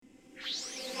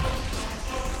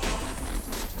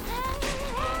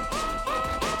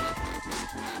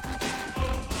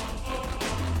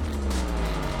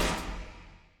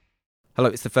Hello,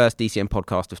 it's the first DCM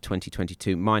podcast of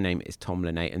 2022. My name is Tom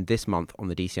Linné, and this month on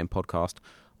the DCM podcast,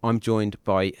 I'm joined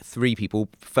by three people.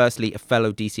 Firstly, a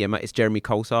fellow DCMer, it's Jeremy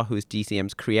Colsar, who is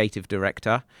DCM's creative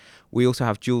director. We also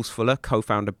have Jules Fuller,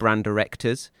 co-founder Brand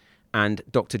Directors, and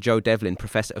Dr. Joe Devlin,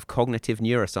 Professor of Cognitive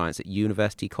Neuroscience at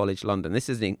University College London. This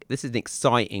is an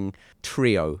exciting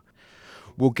trio.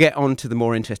 We'll get on to the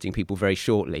more interesting people very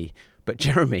shortly, but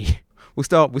Jeremy, we'll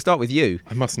start with you.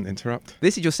 I mustn't interrupt.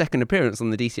 This is your second appearance on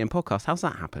the DCM podcast. How's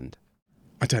that happened?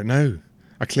 I don't know.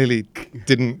 I clearly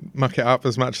didn't muck it up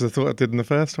as much as I thought I did in the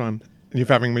first one. And you're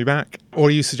having me back. Or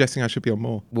are you suggesting I should be on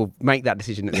more? We'll make that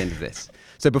decision at the end of this.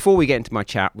 So before we get into my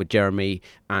chat with Jeremy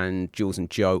and Jules and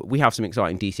Joe, we have some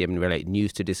exciting DCM-related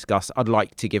news to discuss. I'd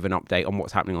like to give an update on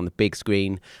what's happening on the big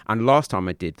screen. And last time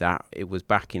I did that, it was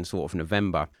back in sort of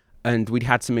November. And we'd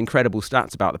had some incredible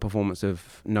stats about the performance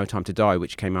of No Time to Die,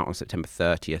 which came out on September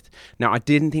 30th. Now, I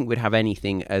didn't think we'd have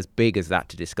anything as big as that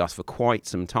to discuss for quite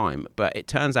some time, but it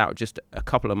turns out just a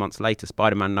couple of months later,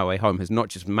 Spider-Man No Way Home has not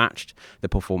just matched the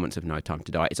performance of No Time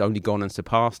to Die, it's only gone and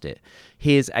surpassed it.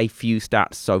 Here's a few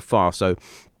stats so far. So,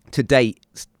 to date,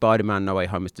 Spider-Man No Way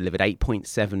Home has delivered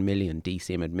 8.7 million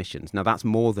DCM admissions. Now, that's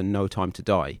more than No Time to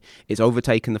Die. It's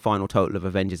overtaken the final total of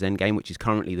Avengers Endgame, which is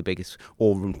currently the biggest,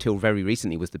 or until very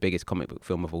recently was the biggest comic book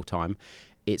film of all time.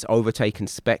 It's overtaken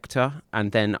Spectre,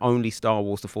 and then only Star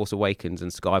Wars The Force Awakens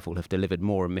and Skyfall have delivered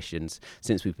more admissions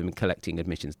since we've been collecting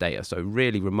admissions data. So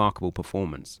really remarkable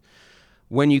performance.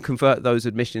 When you convert those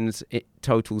admissions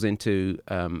totals into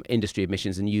industry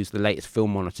admissions and use the latest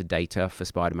Film Monitor data for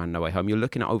Spider-Man No Way Home, you're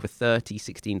looking at over 30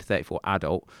 16 to 34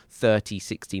 adult, 30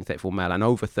 16 to 34 male, and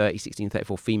over 30 16 to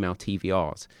 34 female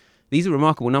TVRs. These are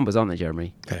remarkable numbers, aren't they,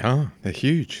 Jeremy? They are. They're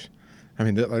huge. I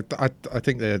mean, I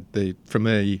think they're from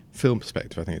a film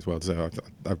perspective, I think it's well deserved.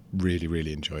 I've really,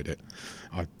 really enjoyed it.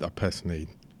 I personally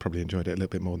probably enjoyed it a little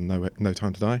bit more than No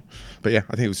Time to Die. But yeah,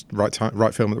 I think it was right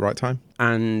film at the right time.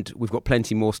 And we've got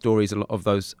plenty more stories, a lot of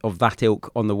those of that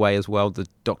ilk on the way as well. The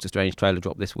Doctor Strange trailer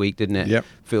dropped this week, didn't it? Yep.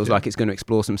 Feels like it's going to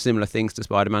explore some similar things to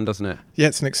Spider-Man, doesn't it? Yeah,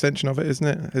 it's an extension of it, isn't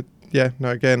it?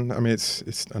 Again, I mean,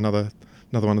 it's another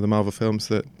one of the Marvel films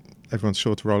that everyone's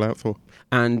sure to roll out for.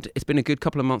 And it's been a good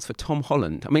couple of months for Tom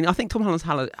Holland. I mean, I think Tom Holland's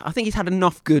he's had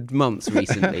enough good months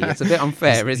recently. It's a bit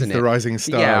unfair, isn't it? He's the rising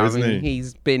star, isn't he?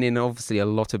 He's been in obviously a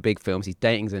lot of big films. He's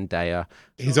dating Zendaya.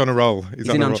 He's on a roll. He's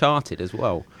in Uncharted as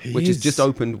well, which has just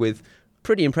opened with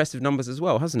pretty impressive numbers as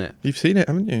well, hasn't it? You've seen it,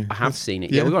 haven't you? I have seen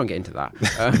it. Yeah, we won't get into that.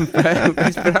 But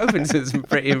it's been open to some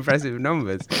pretty impressive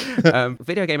numbers.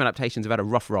 Video game adaptations have had a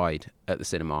rough ride at the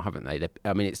cinema, haven't they?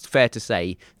 I mean, it's fair to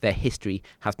say their history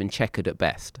has been checkered at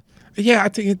best. Yeah, I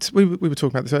think we were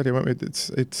talking about this earlier, weren't we?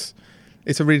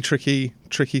 It's a really tricky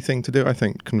thing to do. I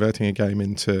think converting a game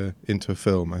into a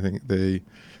film. I think the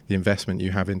investment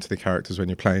you have into the characters when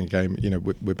you're playing a game. You know,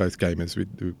 we're both gamers.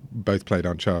 We both played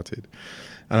Uncharted,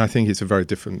 and I think it's a very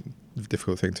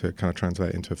difficult thing to kind of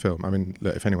translate into a film. I mean,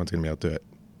 look, if anyone's going to be able to do it,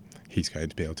 he's going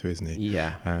to be able to, isn't he?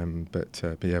 Yeah. But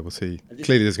yeah, we'll see.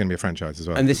 Clearly, there's going to be a franchise as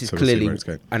well. And this is clearly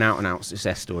an out-and-out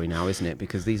success story now, isn't it?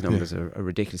 Because these numbers are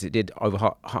ridiculous. It did over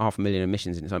 500,000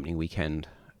 admissions in its opening weekend.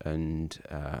 And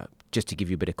just to give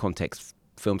you a bit of context,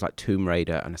 films like Tomb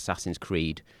Raider and Assassin's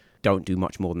Creed don't do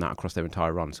much more than that across their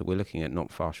entire run. So we're looking at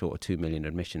not far short of 2 million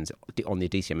admissions on the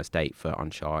DCM estate for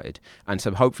Uncharted. And so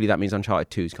hopefully that means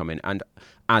Uncharted 2 is coming. And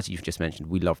as you've just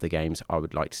mentioned, we love the games. I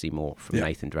would like to see more from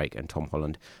Nathan Drake and Tom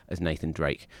Holland as Nathan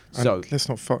Drake. So and let's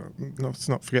not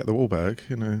forget the Wahlberg,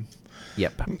 you know.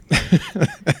 Yep.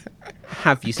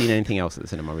 Have you seen anything else at the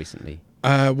cinema recently?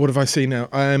 What have I seen now?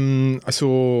 I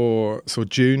saw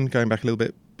Dune, going back a little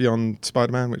bit beyond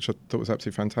Spider-Man, which I thought was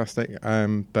absolutely fantastic.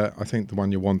 But I think the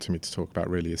one you're wanting me to talk about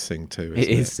really is Sing 2. It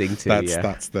is Sing 2.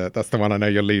 That's the one I know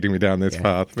you're leading me down this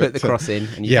path. Put the cross in,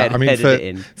 and you headed it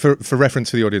in. For reference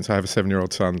to the audience, I have a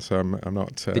 7-year-old son, so I'm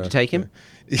not. Did you take him?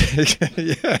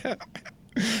 Yeah.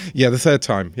 Yeah, the third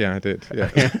time. Yeah, I did. Yeah.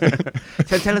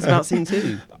 So tell us about Sing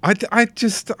 2.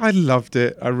 I loved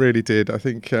it. I really did. I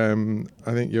think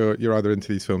you're either into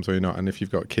these films or you're not. And if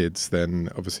you've got kids, then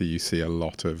obviously you see a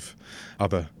lot of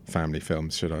other family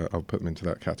films. I'll put them into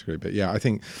that category. But yeah, I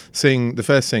think the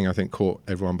first Sing, I think, caught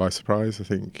everyone by surprise. I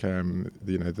think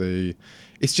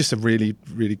it's just a really,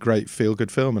 really great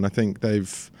feel-good film, and I think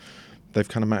they've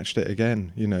kind of matched it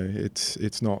again. You know,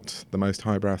 it's not the most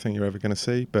highbrow thing you're ever going to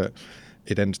see, but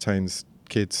it entertains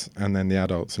kids and then the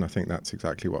adults, and I think that's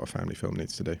exactly what a family film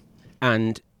needs to do.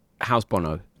 And how's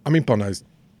Bono? I mean, Bono's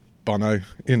Bono,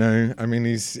 you know. I mean,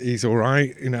 he's all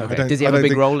right, you know. Okay. Does he have a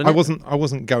big role in it? I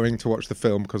wasn't going to watch the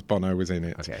film because Bono was in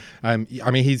it. Okay. I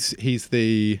mean, he's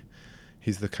the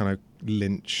he's the kind of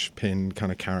linchpin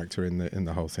kind of character in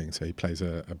the whole thing. So he plays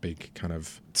a big kind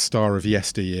of star of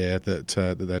yesteryear that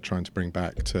they're trying to bring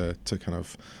back to kind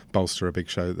of bolster a big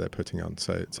show that they're putting on.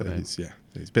 So okay. he's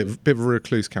a bit of a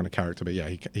recluse kind of character, but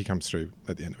he comes through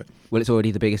at the end of it. Well, it's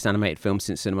already the biggest animated film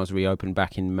since cinemas reopened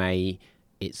back in May.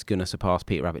 It's going to surpass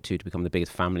Peter Rabbit 2 to become the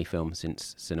biggest family film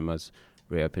since cinemas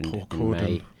reopened in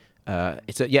May.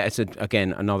 It's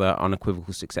again another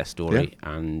unequivocal success story,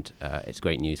 and it's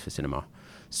great news for cinema.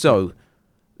 So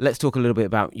let's talk a little bit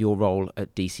about your role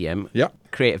at DCM.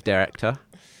 Creative director.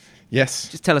 Yes.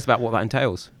 Just tell us about what that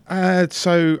entails.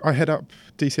 So I head up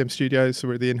DCM Studios, so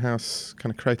we're the in-house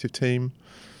kind of creative team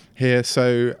here.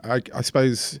 So I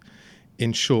suppose,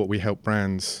 in short, we help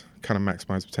brands kind of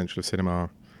maximise the potential of cinema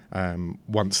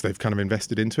once they've kind of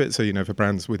invested into it. So, you know, for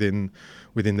brands within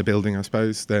the building, I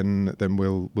suppose, then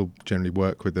we'll generally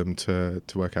work with them to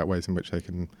work out ways in which they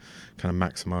can kind of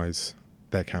maximise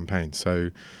their campaign. So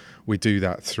we do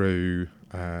that through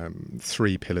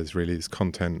 3 pillars, really. It's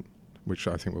content, which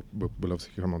I think we'll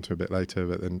obviously come on to a bit later,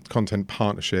 but then content,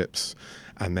 partnerships,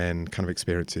 and then kind of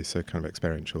experiences, so kind of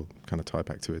experiential kind of type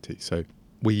activity. So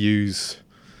we use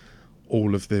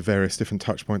all of the various different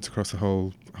touch points across the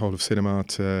whole of cinema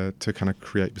to kind of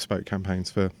create bespoke campaigns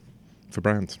for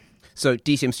brands. So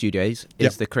DCM Studios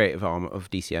is the creative arm of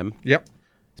DCM. Yep.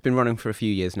 It's been running for a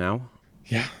few years now.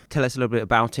 Yeah. Tell us a little bit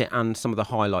about it and some of the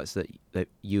highlights that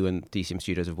you and DCM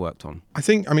Studios have worked on. I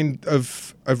think, I mean,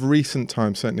 of recent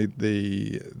times, certainly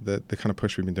the kind of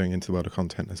push we've been doing into the world of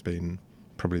content has been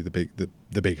probably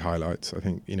the big highlights. I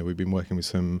think, you know, we've been working with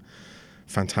some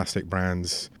fantastic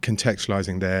brands,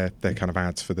 contextualizing their kind of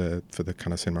ads for the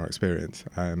kind of cinema experience,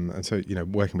 and so, you know,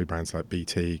 working with brands like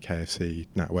BT, KFC,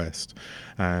 NatWest,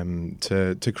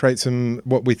 to create some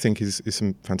what we think is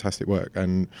some fantastic work,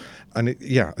 and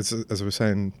as I was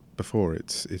saying before,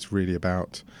 it's really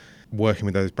about working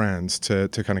with those brands to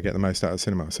kind of get the most out of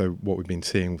cinema. So what we've been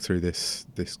seeing through this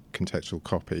contextual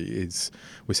copy is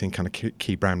we're seeing kind of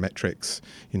key brand metrics,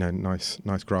 you know, nice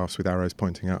graphs with arrows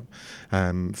pointing up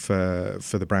for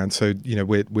the brand. So, you know,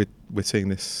 we're seeing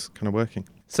this kind of working.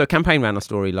 So a campaign ran a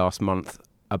story last month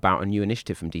about a new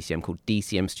initiative from DCM called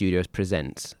DCM Studios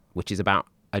Presents, which is about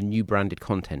a new branded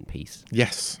content piece.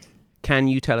 Yes. Can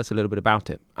you tell us a little bit about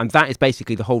it? And that is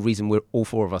basically the whole reason all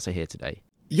 4 of us are here today.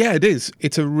 Yeah, it is.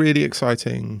 It's a really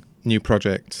exciting new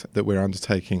project that we're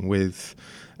undertaking with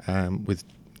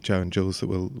Joe and Jules that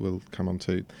we'll come on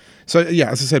to. So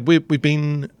yeah, as I said, we've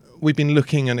been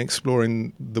looking and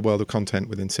exploring the world of content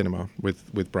within cinema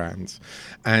with brands,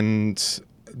 and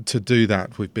to do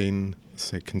that, we've been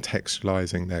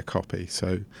contextualizing their copy.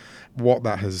 So what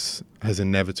that has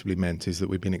inevitably meant is that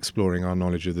we've been exploring our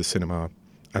knowledge of the cinema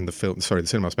and the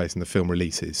cinema space and the film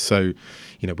releases. So,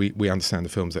 you know, we understand the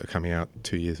films that are coming out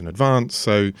 2 years in advance.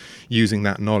 So using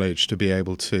that knowledge to be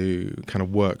able to kind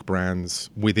of work brands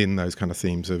within those kind of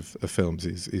themes of films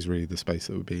is really the space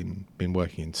that we've been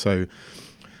working in. So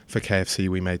for KFC,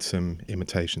 we made some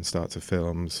imitation starts of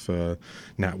films. For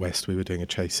NatWest, we were doing a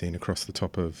chase scene across the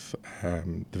top of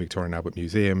the Victoria and Albert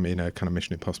Museum in a kind of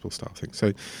Mission Impossible style thing.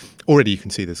 So already you can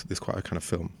see there's quite a kind of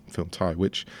film tie,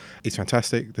 which is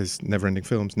fantastic. There's never-ending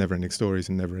films, never-ending stories,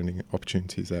 and never-ending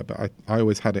opportunities there. But I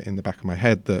always had it in the back of my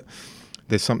head that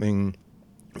there's something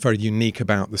very unique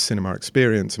about the cinema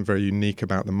experience and very unique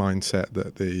about the mindset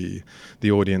that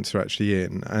the audience are actually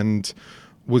in, and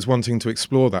was wanting to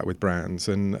explore that with brands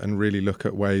and really look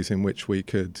at ways in which we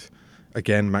could,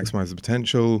 again, maximize the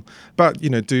potential, but, you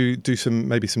know, do some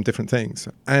different things.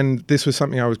 And this was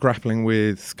something I was grappling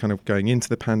with kind of going into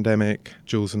the pandemic.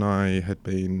 Jules and I had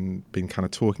been kind of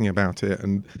talking about it,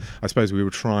 and I suppose we were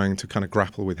trying to kind of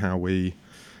grapple with how we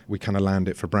kind of land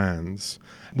it for brands,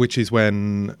 which is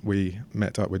when we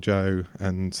met up with Joe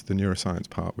and the neuroscience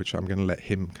part, which I'm going to let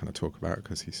him kind of talk about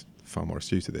because he's far more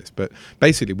astute at this. But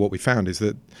basically what we found is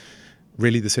that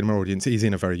really the cinema audience is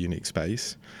in a very unique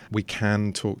space. We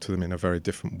can talk to them in a very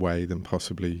different way than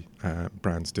possibly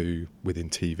brands do within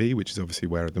TV, which is obviously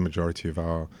where the majority of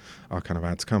our kind of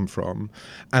ads come from.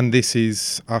 And this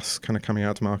is us kind of coming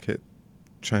out to market,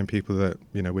 showing people that,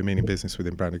 you know, we're meaning business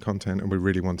within branded content and we're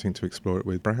really wanting to explore it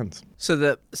with brands. So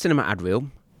the cinema ad reel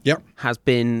has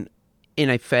been in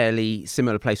a fairly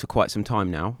similar place for quite some time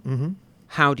now. Mm-hmm.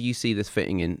 How do you see this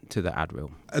fitting into the ad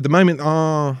reel? At the moment,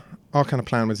 our kind of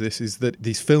plan with this is that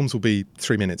these films will be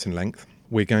 3 minutes in length.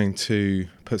 We're going to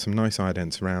put some nice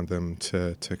idents around them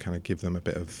to kind of give them a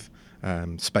bit of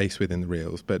space within the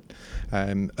reels. But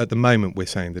at the moment, we're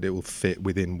saying that it will fit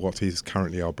within what is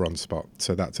currently our bronze spot.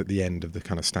 So that's at the end of the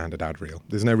kind of standard ad reel.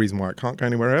 There's no reason why it can't go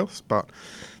anywhere else, but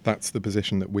that's the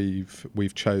position that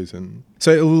we've chosen.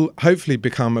 So it will hopefully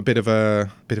become a bit of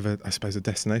a I suppose a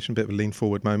destination, a bit of a lean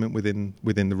forward moment within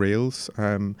the reels.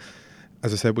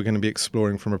 As I said, we're going to be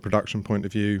exploring from a production point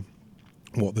of view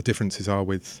what the differences are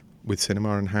with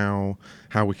cinema and how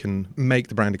we can make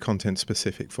the branded content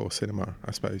specific for cinema.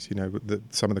 I suppose,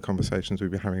 some of the conversations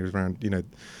we've been having is around,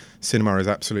 cinema is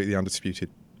absolutely the undisputed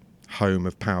home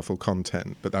of powerful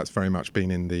content, but that's very much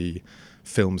been in the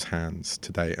film's hands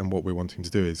today, and what we're wanting to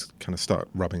do is kind of start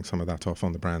rubbing some of that off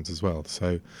on the brands as well.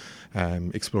 So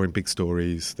exploring big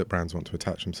stories that brands want to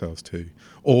attach themselves to,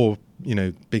 or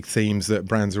big themes that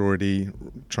brands are already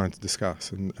trying to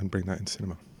discuss, and bring that into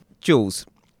cinema. Jules,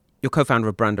 you're co-founder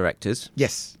of Brand Directors.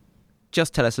 Yes.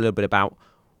 Just tell us a little bit about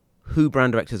who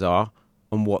Brand Directors are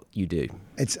and what you do.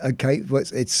 It's okay.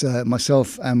 It's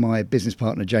myself and my business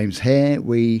partner James Hare.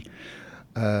 We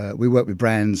work with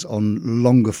brands on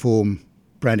longer form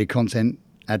branded content,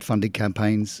 ad-funded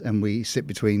campaigns, and we sit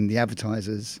between the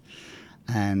advertisers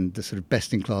and the sort of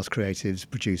best-in-class creatives,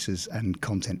 producers, and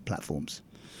content platforms.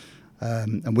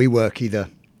 And we work either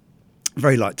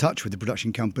very light touch with the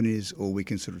production companies, or we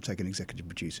can sort of take an executive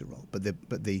producer role. But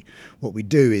what we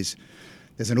do is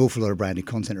there's an awful lot of branded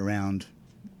content around.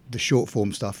 The short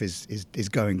form stuff is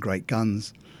going great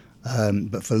guns,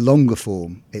 but for longer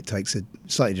form, it takes a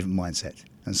slightly different mindset.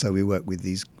 And so we work with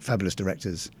these fabulous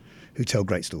directors who tell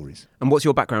great stories. And what's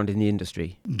your background in the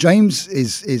industry? James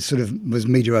was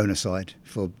media owner side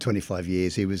for 25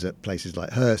 years. He was at places like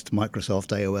Hearst, Microsoft,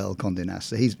 AOL, Condé Nast.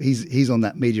 So he's on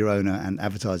that media owner and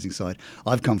advertising side.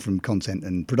 I've come from content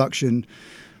and production,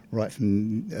 right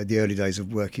from the early days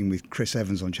of working with Chris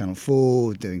Evans on Channel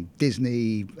 4, doing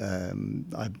Disney.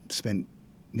 I've spent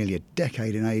nearly a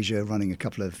decade in Asia running a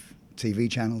couple of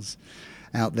TV channels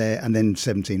out there, and then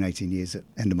 17, 18 years at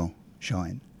Endemol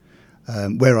Shine,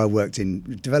 where I worked in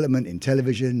development, in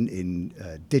television, in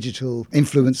digital,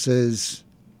 influencers,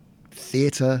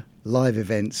 theatre, live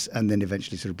events, and then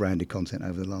eventually sort of branded content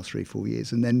over the last 3-4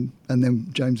 years. And then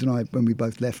James and I, when we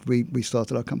both left, we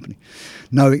started our company,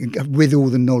 with all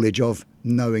the knowledge of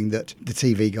knowing that the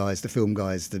TV guys, the film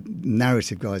guys, the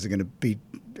narrative guys are going to be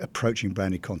approaching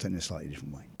branded content in a slightly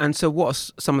different way. And so what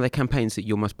are some of the campaigns that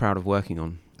you're most proud of working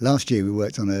on? Last year we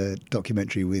worked on a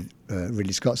documentary with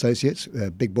Ridley Scott Associates,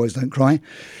 Big Boys Don't Cry,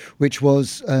 which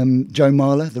was Joe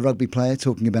Marler, the rugby player,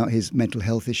 talking about his mental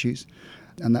health issues.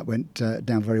 And that went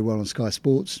down very well on Sky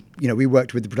Sports. We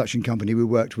worked with the production company. We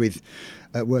worked with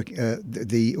all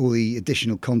the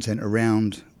additional content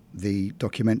around the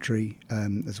documentary,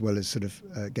 as well as sort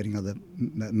of getting other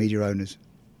media owners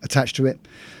attached to it.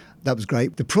 That was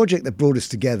great. The project that brought us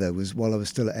together was while we were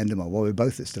still at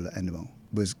Endemol,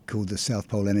 was called the South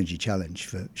Pole Energy Challenge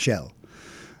for Shell,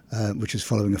 which was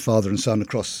following a father and son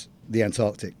across the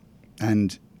Antarctic.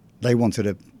 And they wanted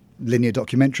a linear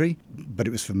documentary, but it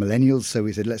was for millennials, so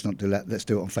we said, let's not do that, let's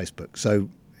do it on Facebook. So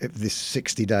if this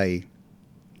 60-day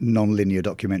non-linear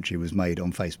documentary was made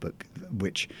on Facebook,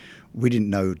 which we didn't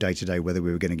know day to day whether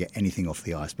we were going to get anything off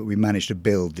the ice, but we managed to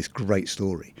build this great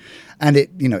story. And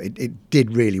it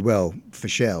did really well for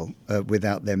Shell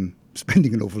without them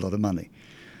spending an awful lot of money.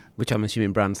 Which I'm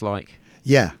assuming brands like.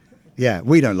 Yeah,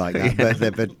 we don't like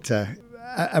that, but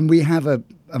and we have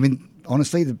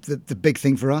honestly, the big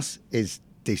thing for us is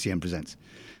DCM Presents.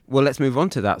 Well, let's move on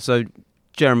to that. So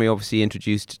Jeremy obviously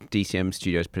introduced DCM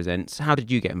Studios Presents. How did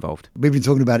you get involved? We've been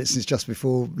talking about it since just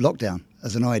before lockdown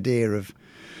as an idea of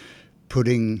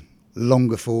putting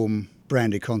longer form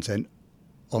branded content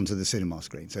onto the cinema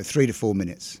screen. So 3 to 4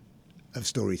 minutes of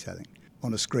storytelling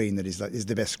on a screen that is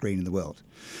the best screen in the world.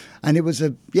 And it was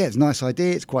it's a nice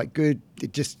idea. It's quite good.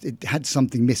 It had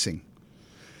something missing.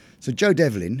 So Joe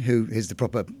Devlin, who is the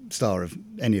proper star of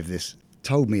any of this,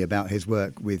 told me about his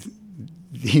work with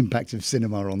the impact of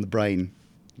cinema on the brain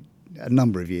a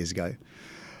number of years ago.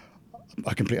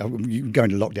 Going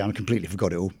to lockdown, I completely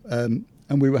forgot it all. And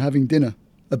we were having dinner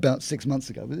about 6 months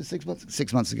ago. Was it 6 months?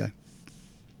 6 months ago.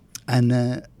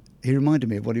 And he reminded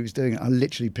me of what he was doing. I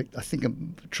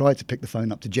tried to pick the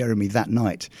phone up to Jeremy that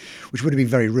night, which would have been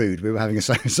very rude. We were having a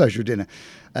social dinner.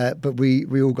 But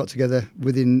we all got together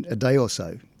within a day or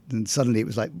so. And suddenly it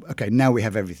was like, okay, now we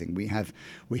have everything. We have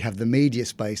the media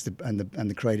space and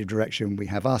the creative direction. We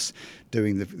have us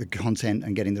doing the content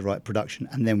and getting the right production,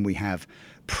 and then we have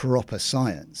proper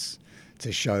science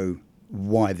to show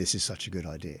why this is such a good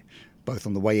idea, both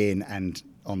on the way in and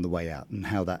on the way out, and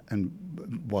how that. And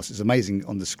whilst it's amazing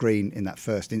on the screen in that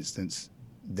first instance,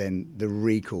 then the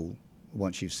recall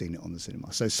once you've seen it on the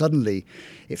cinema. So suddenly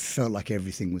it felt like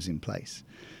everything was in place.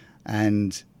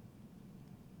 And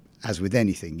as with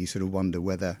anything, you sort of wonder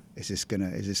whether is this going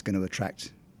to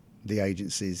attract the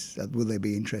agencies? Will they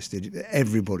be interested?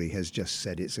 Everybody has just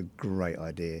said it's a great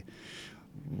idea.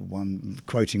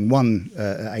 Quoting one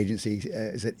agency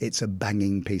is that it's a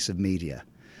banging piece of media.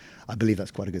 I believe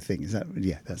that's quite a good thing. Is that?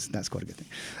 Yeah, that's quite a good thing.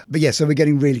 But yeah, so we're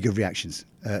getting really good reactions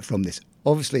from this.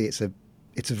 Obviously, it's a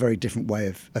very different way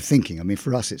of thinking. I mean,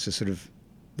 for us, it's a sort of,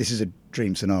 this is a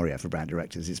dream scenario for brand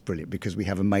directors. It's brilliant because we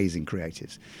have amazing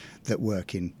creatives that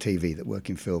work in TV, that work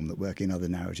in film, that work in other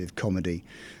narrative, comedy,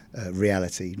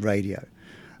 reality, radio.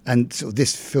 And so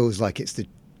this feels like it's the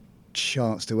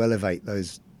chance to elevate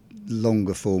those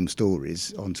longer form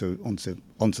stories onto the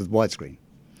widescreen.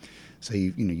 So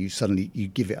you suddenly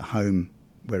give it a home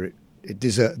where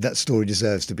that story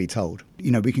deserves to be told.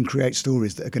 We can create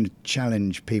stories that are going to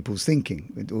challenge people's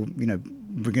thinking, or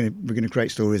we're going to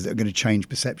create stories that are going to change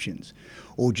perceptions,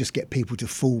 or just get people to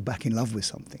fall back in love with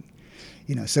something.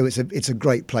 So it's a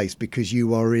great place because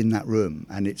you are in that room,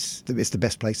 and it's the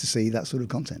best place to see that sort of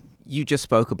content. You just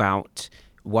spoke about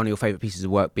one of your favourite pieces of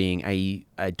work being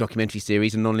a documentary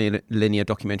series, a non-linear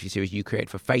documentary series you created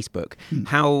for Facebook.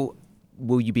 How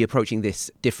will you be approaching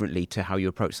this differently to how you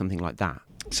approach something like that?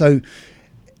 So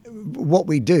what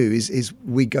we do is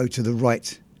we go to the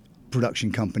right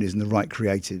production companies and the right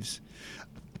creatives.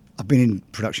 I've been in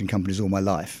production companies all my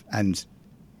life, and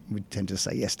we tend to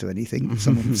say yes to anything.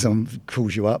 Someone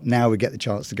calls you up. Now we get the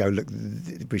chance to go, look,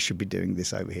 we should be doing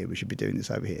this over here. We should be doing this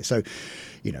over here. So,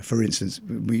 for instance,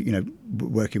 we,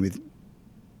 working with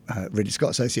Ridley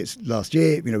Scott Associates last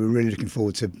year, we're really looking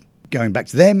forward to going back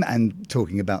to them and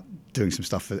talking about doing some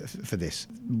stuff for this.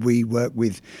 We work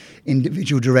with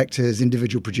individual directors,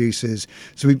 individual producers.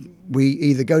 So we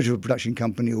either go to a production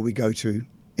company or we go to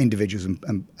individuals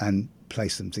and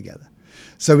place them together.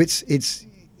 So it's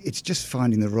just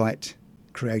finding the right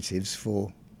creatives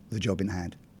for the job in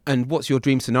hand. And what's your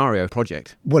dream scenario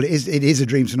project? Well, it is a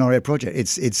dream scenario project.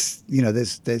 It's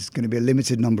there's going to be a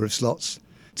limited number of slots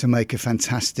to make a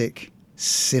fantastic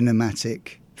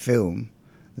cinematic film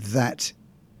that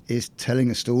is telling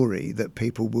a story that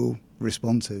people will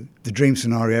respond to. The dream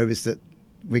scenario is that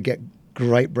we get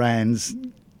great brands,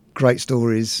 great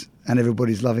stories, and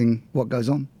everybody's loving what goes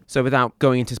on. So without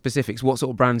going into specifics, what sort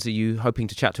of brands are you hoping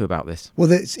to chat to about this?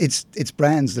 Well, it's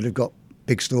brands that have got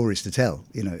big stories to tell,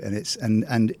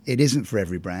 and it isn't for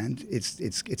every brand.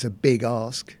 It's a big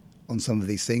ask on some of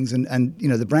these things, and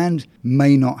the brand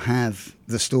may not have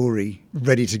the story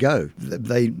ready to go.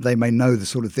 They may know the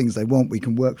sort of things they want. We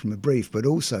can work from a brief, but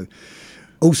also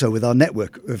with our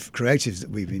network of creatives that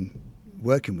we've been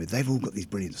working with, they've all got these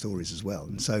brilliant stories as well.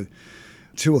 And so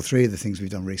 2 or 3 of the things we've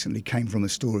done recently came from a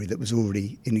story that was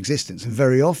already in existence. And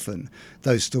very often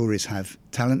those stories have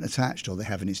talent attached, or they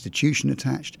have an institution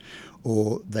attached,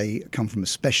 or they come from a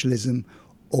specialism,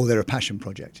 or they're a passion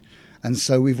project. And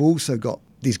so we've also got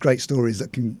these great stories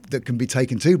that can be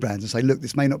taken to brands and say, look,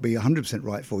 this may not be 100%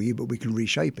 right for you, but we can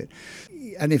reshape it.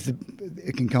 And if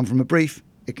it can come from a brief,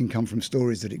 it can come from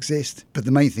stories that exist. But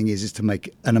the main thing is to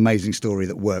make an amazing story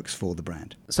that works for the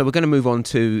brand. So we're going to move on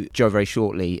to Joe very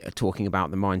shortly, talking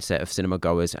about the mindset of cinema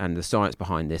goers and the science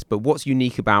behind this. But what's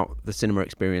unique about the cinema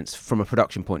experience from a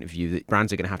production point of view that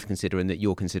brands are going to have to consider and that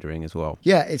you're considering as well?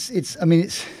 Yeah,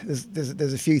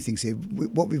 there's a few things here.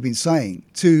 What we've been saying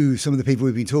to some of the people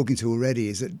we've been talking to already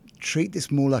is that treat this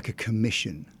more like a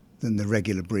commission than the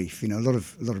regular brief. A lot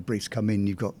of briefs come in.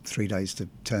 You've got 3 days to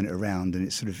turn it around, and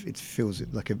it feels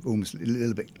like almost a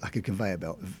little bit like a conveyor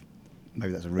belt.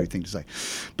 Maybe that's a rude thing to say,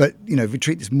 but if we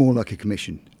treat this more like a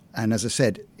commission, and as I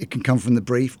said, it can come from the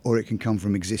brief or it can come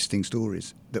from existing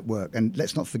stories that work. And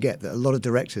let's not forget that a lot of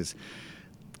directors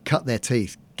cut their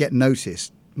teeth, get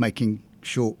noticed making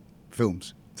short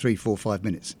films, 3, 4, 5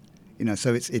 minutes.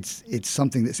 So it's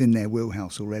something that's in their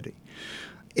wheelhouse already.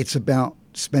 It's about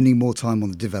spending more time on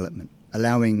the development,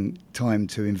 allowing time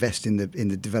to invest in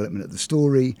the development of the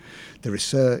story, the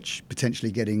research,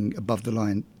 potentially getting above the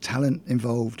line talent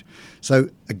involved. So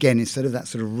again, instead of that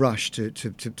sort of rush to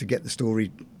get the story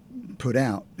put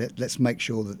out, let's make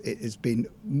sure that it has been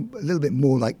a little bit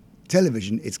more like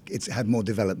television. It's had more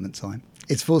development time.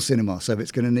 It's for cinema, so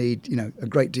it's going to need a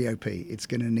great DOP. It's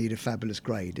going to need a fabulous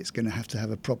grade. It's going to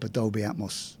have a proper Dolby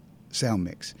Atmos sound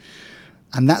mix.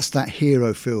 And that's that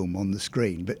hero film on the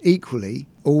screen. But equally,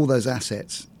 all those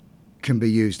assets can be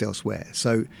used elsewhere.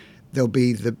 So there'll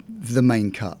be the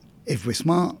main cut. If we're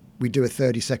smart, we do a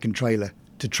 30-second trailer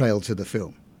to trail to the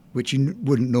film. which you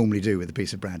wouldn't normally do with a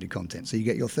piece of branded content. So you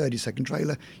get your 30-second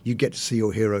trailer, you get to see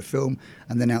your hero film,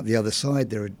 and then out the other side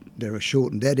there are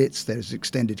shortened edits, there's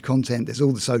extended content, there's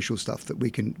all the social stuff that we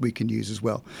can use as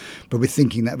well. But we're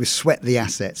thinking that we sweat the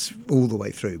assets all the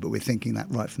way through, but we're thinking that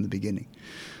right from the beginning.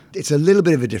 It's a little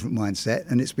bit of a different mindset,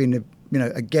 and it's been,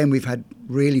 again, we've had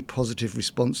really positive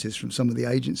responses from some of the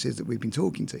agencies that we've been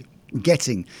talking to.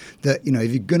 Getting that,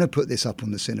 if you're going to put this up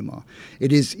on the cinema,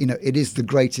 it is the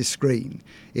greatest screen.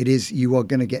 You are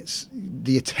going to get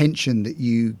the attention that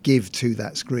you give to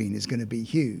that screen is going to be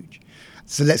huge.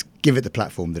 So let's give it the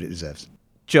platform that it deserves.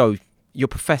 Joe, you're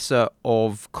Professor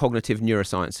of Cognitive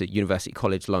Neuroscience at University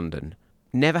College London.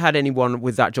 Never had anyone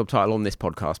with that job title on this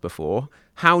podcast before.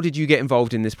 How did you get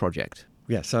involved in this project?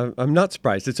 Yes, I'm not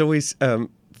surprised. It's always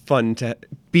fun to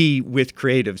be with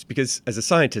creatives because as a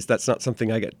scientist, that's not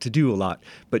something I get to do a lot.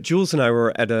 But Jules and I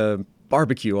were at a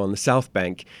barbecue on the South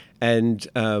Bank and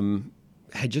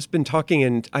had just been talking,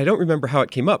 and I don't remember how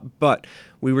it came up, but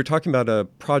we were talking about a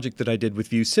project that I did with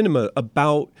View Cinema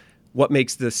about what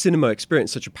makes the cinema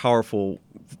experience such a powerful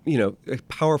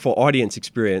audience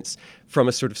experience from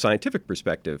a sort of scientific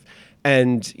perspective.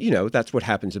 And, that's what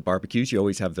happens at barbecues. You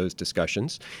always have those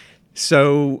discussions.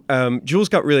 So Jules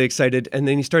got really excited, and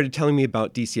then he started telling me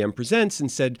about DCM Presents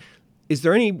and said, is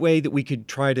there any way that we could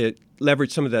try to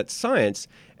leverage some of that science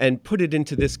and put it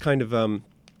into this kind of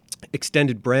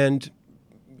extended brand,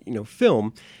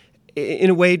 film in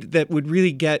a way that would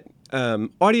really get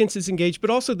audiences engaged, but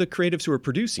also the creatives who are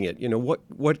producing it.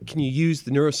 What can you use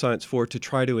the neuroscience for to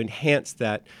try to enhance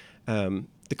that,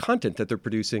 the content that they're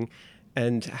producing,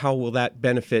 and how will that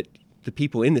benefit the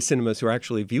people in the cinemas who are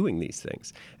actually viewing these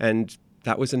things? And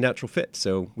that was a natural fit.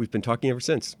 So we've been talking ever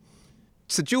since.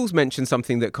 So Jules mentioned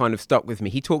something that kind of stuck with me.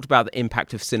 He talked about the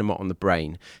impact of cinema on the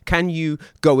brain. Can you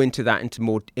go into that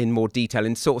in more detail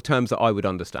in sort of terms that I would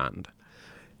understand?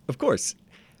 Of course.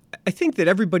 I think that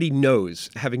everybody knows,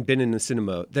 having been in the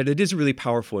cinema, that it is a really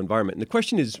powerful environment. And the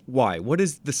question is why? What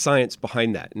is the science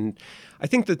behind that? And I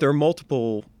think that there are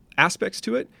multiple aspects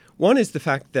to it. One is the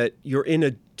fact that you're in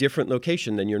a different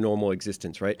location than your normal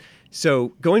existence, right? So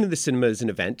going to the cinema is an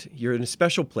event. You're in a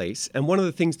special place. And one of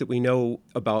the things that we know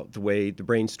about the way the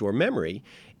brain stores memory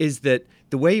is that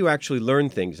the way you actually learn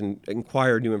things and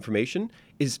acquire new information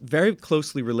is very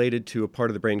closely related to a part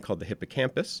of the brain called the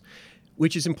hippocampus,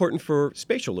 which is important for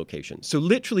spatial location. So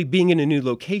literally being in a new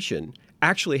location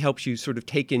actually helps you sort of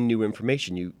take in new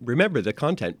information. You remember the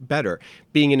content better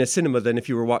being in a cinema than if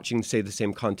you were watching, say, the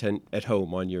same content at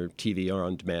home on your TV or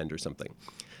on demand or something.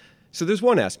 So there's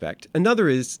one aspect. Another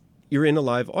is you're in a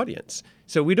live audience.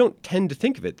 So we don't tend to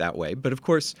think of it that way. But of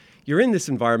course, you're in this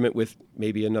environment with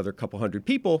maybe another couple hundred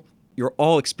people. You're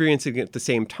all experiencing it at the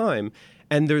same time.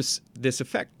 And there's this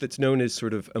effect that's known as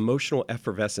sort of emotional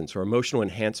effervescence or emotional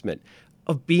enhancement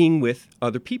of being with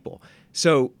other people.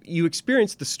 So you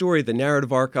experience the story, the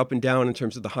narrative arc up and down in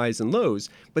terms of the highs and lows,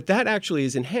 but that actually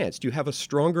is enhanced. You have a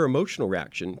stronger emotional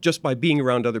reaction just by being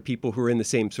around other people who are in the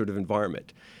same sort of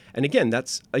environment. And again,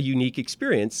 that's a unique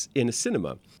experience in a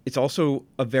cinema. It's also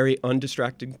a very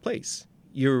undistracting place.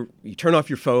 You turn off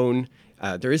your phone.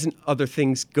 There isn't other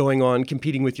things going on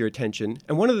competing with your attention.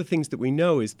 And one of the things that we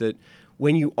know is that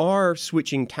when you are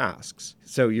switching tasks,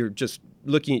 so you're just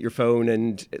looking at your phone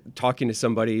and talking to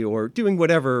somebody or doing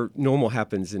whatever normal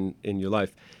happens in your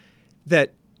life,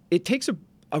 that it takes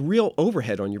a real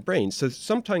overhead on your brain. So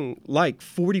something like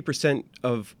 40%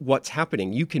 of what's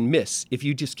happening you can miss if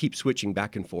you just keep switching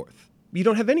back and forth. You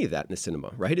don't have any of that in the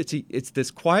cinema, right? It's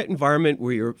this quiet environment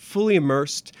where you're fully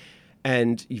immersed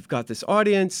and you've got this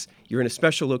audience, you're in a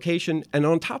special location, and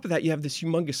on top of that, you have this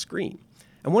humongous screen.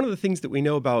 And one of the things that we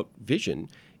know about vision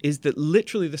is that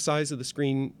literally the size of the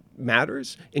screen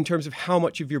matters in terms of how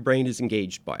much of your brain is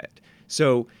engaged by it.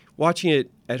 So watching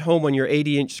it at home on your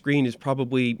 80-inch screen is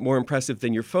probably more impressive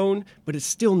than your phone, but it's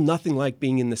still nothing like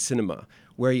being in the cinema,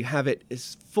 where you have it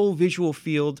as full visual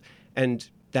field and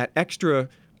that extra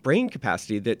brain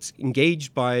capacity that's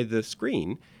engaged by the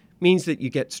screen means that you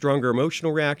get stronger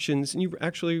emotional reactions and you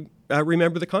actually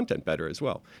remember the content better as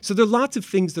well. So there are lots of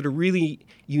things that are really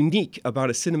unique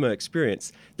about a cinema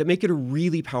experience that make it a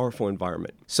really powerful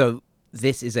environment. So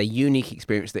this is a unique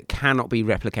experience that cannot be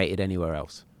replicated anywhere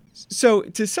else. So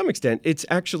to some extent, it's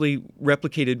actually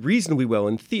replicated reasonably well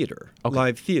in theater,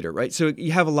 live theater, right? So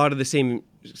you have a lot of the same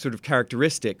sort of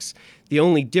characteristics. The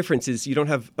only difference is you don't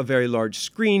have a very large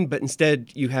screen, but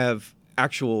instead you have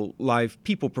actual live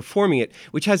people performing it,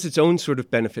 which has its own sort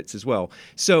of benefits as well.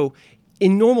 So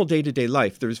in normal day-to-day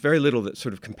life, there's very little that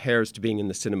sort of compares to being in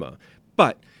the cinema.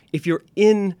 But if you're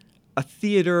in a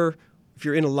theater if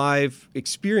you're in a live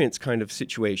experience kind of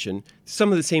situation,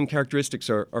 some of the same characteristics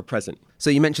are present.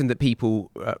 So you mentioned that people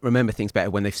remember things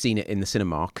better when they've seen it in the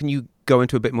cinema. Can you go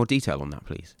into a bit more detail on that,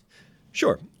 please?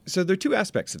 Sure. So there are two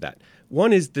aspects of that.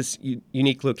 One is this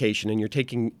unique location, and you're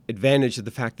taking advantage of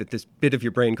the fact that this bit of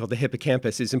your brain called the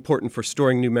hippocampus is important for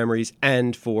storing new memories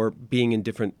and for being in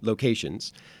different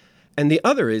locations. And the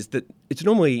other is that it's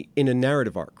normally in a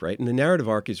narrative arc, right? And the narrative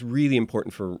arc is really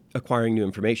important for acquiring new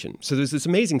information. So there's this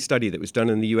amazing study that was done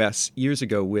in the US years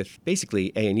ago with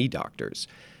basically A&E doctors.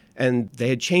 And they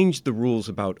had changed the rules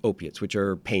about opiates, which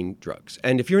are pain drugs.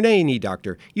 And if you're an A&E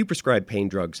doctor, you prescribe pain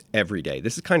drugs every day.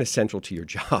 This is kind of central to your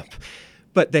job.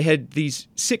 But they had these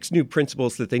 6 new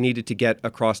principles that they needed to get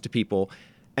across to people.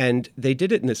 And they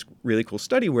did it in this really cool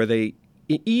study where they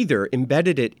either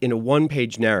embedded it in a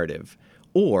one-page narrative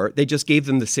or they just gave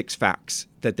them the 6 facts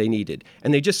that they needed.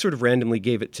 And they just sort of randomly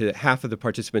gave it to half of the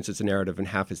participants as a narrative and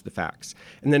half as the facts.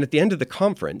 And then at the end of the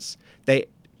conference, they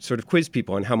sort of quizzed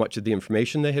people on how much of the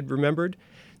information they had remembered.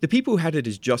 The people who had it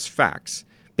as just facts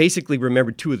basically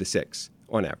remembered 2 of the 6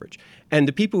 on average. And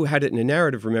the people who had it in a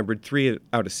narrative remembered 3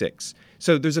 out of 6.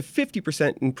 So there's a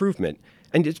 50% improvement.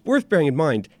 And it's worth bearing in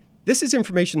mind, this is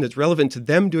information that's relevant to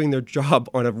them doing their job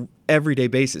on an everyday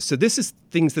basis. So this is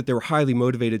things that they're highly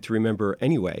motivated to remember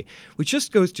anyway, which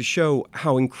just goes to show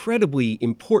how incredibly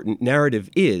important narrative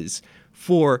is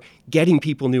for getting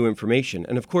people new information.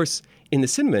 And of course, in the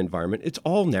cinema environment, it's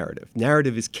all narrative.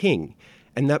 Narrative is king,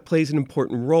 and that plays an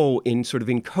important role in sort of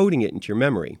encoding it into your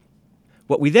memory.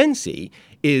 What we then see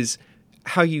is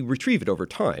how you retrieve it over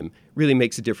time really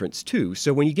makes a difference too.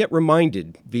 So when you get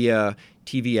reminded via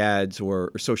TV ads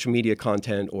or social media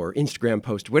content or Instagram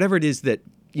post, whatever it is that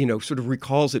sort of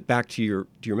recalls it back to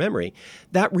your memory,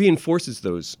 that reinforces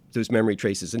those memory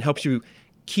traces and helps you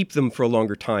keep them for a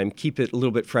longer time, keep it a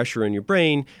little bit fresher in your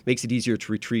brain, makes it easier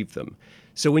to retrieve them.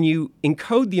 So when you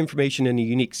encode the information in a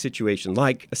unique situation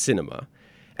like a cinema,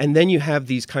 and then you have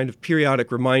these kind of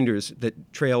periodic reminders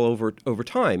that trail over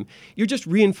time, you're just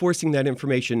reinforcing that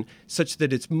information such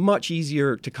that it's much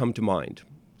easier to come to mind.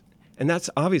 And that's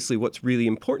obviously what's really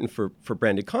important for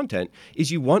branded content,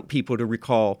 is you want people to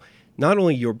recall not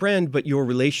only your brand, but your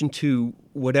relation to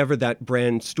whatever that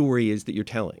brand story is that you're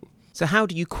telling. So how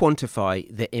do you quantify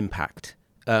the impact?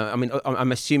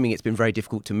 I'm assuming it's been very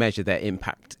difficult to measure their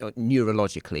impact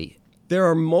neurologically. There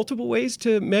are multiple ways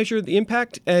to measure the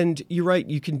impact, and you're right,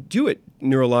 you can do it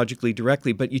neurologically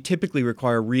directly, but you typically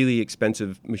require really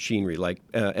expensive machinery like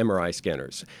MRI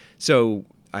scanners. So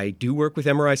I do work with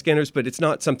MRI scanners, but it's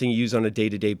not something you use on a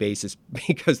day-to-day basis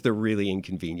because they're really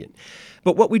inconvenient.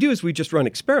 But what we do is we just run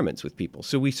experiments with people.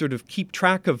 So we sort of keep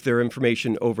track of their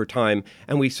information over time,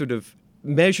 and we sort of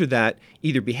measure that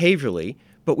either behaviorally,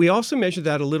 but we also measure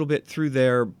that a little bit through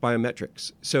their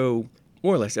biometrics. So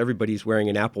more or less everybody's wearing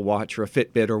an Apple Watch or a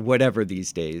Fitbit or whatever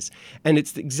these days. And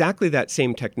it's exactly that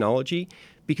same technology,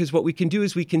 because what we can do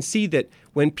is we can see that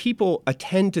when people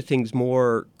attend to things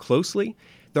more closely,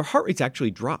 their heart rates actually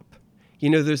drop.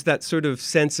 There's that sort of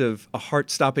sense of a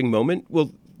heart-stopping moment.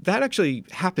 Well, that actually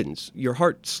happens. Your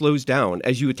heart slows down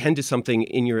as you attend to something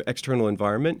in your external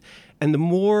environment. And the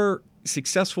more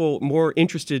successful, more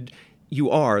interested you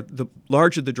are, the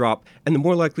larger the drop, and the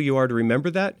more likely you are to remember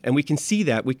that. And we can see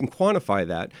that, we can quantify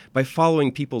that by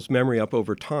following people's memory up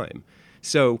over time.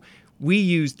 So we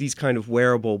use these kind of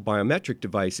wearable biometric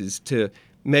devices to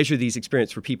measure these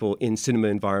experiences for people in cinema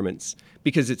environments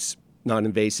because it's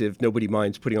non-invasive, nobody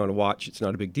minds putting on a watch, it's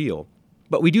not a big deal.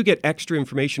 But we do get extra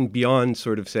information beyond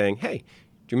sort of saying, hey,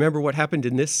 do you remember what happened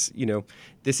in this,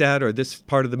 this ad or this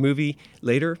part of the movie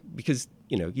later? Because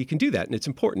you can do that, and it's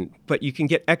important. But you can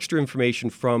get extra information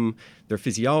from their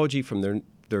physiology, from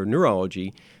their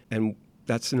neurology, and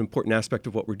that's an important aspect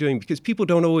of what we're doing because people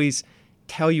don't always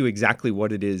tell you exactly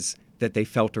what it is that they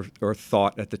felt or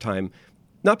thought at the time.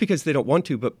 Not because they don't want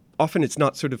to, but often it's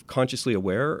not sort of consciously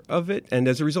aware of it, and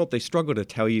as a result, they struggle to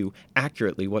tell you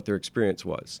accurately what their experience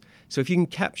was. So if you can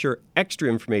capture extra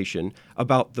information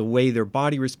about the way their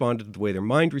body responded, the way their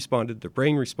mind responded, their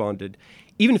brain responded,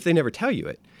 even if they never tell you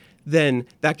it, then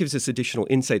that gives us additional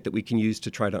insight that we can use to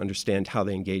try to understand how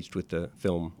they engaged with the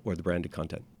film or the branded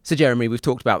content. So Jeremy, we've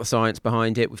talked about the science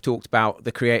behind it. We've talked about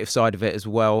the creative side of it as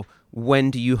well. When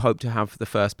do you hope to have the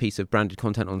first piece of branded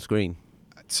content on screen?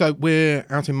 So we're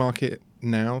out in market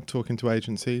now talking to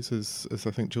agencies. As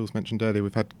I think Jules mentioned earlier,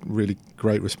 we've had really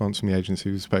great response from the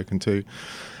agencies we've spoken to.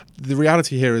 The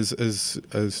reality here is,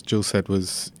 as Jules said,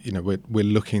 was we're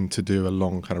looking to do a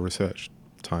long kind of research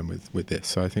time with this.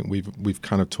 So I think we've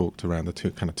kind of talked around the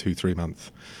 2-3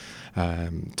 month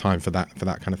time for that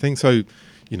kind of thing. So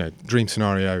dream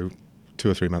scenario, 2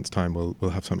 or 3 months time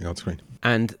we'll have something on screen.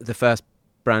 And the first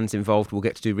brands involved will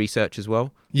get to do research as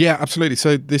well? Yeah, absolutely.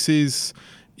 So this is,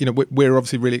 we're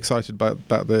obviously really excited about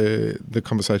the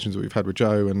conversations that we've had with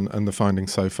Joe and the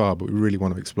findings so far, but we really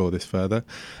want to explore this further.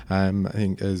 I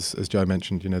think, as Joe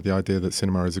mentioned, the idea that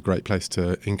cinema is a great place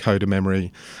to encode a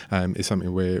memory is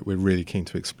something we're really keen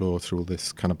to explore through all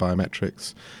this kind of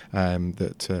biometrics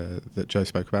that Joe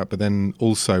spoke about. But then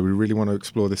also we really want to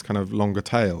explore this kind of longer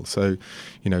tail. So,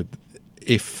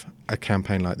 if a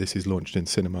campaign like this is launched in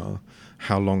cinema,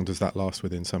 how long does that last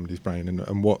within somebody's brain,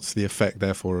 and what's the effect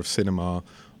therefore of cinema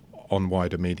on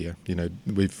wider media?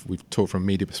 We've talked from a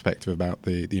media perspective about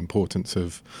the importance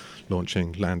of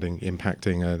launching, landing,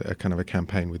 impacting a kind of a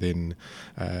campaign within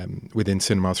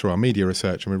cinema through our media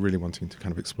research, and we're really wanting to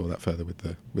kind of explore that further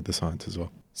with the science as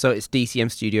well. So it's DCM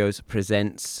Studios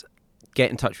presents. Get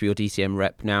in touch with your DCM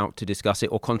rep now to discuss it,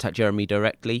 or contact Jeremy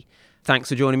directly. Thanks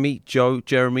for joining me, Joe,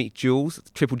 Jeremy, Jules,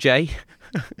 Triple J.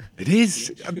 It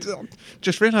is. I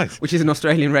just realised. Which is an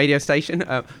Australian radio station.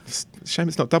 Shame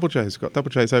it's not Double J's. We've got Double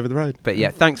J's over the road. But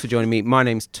yeah, thanks for joining me. My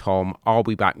name's Tom. I'll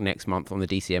be back next month on the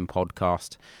DCM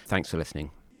podcast. Thanks for listening.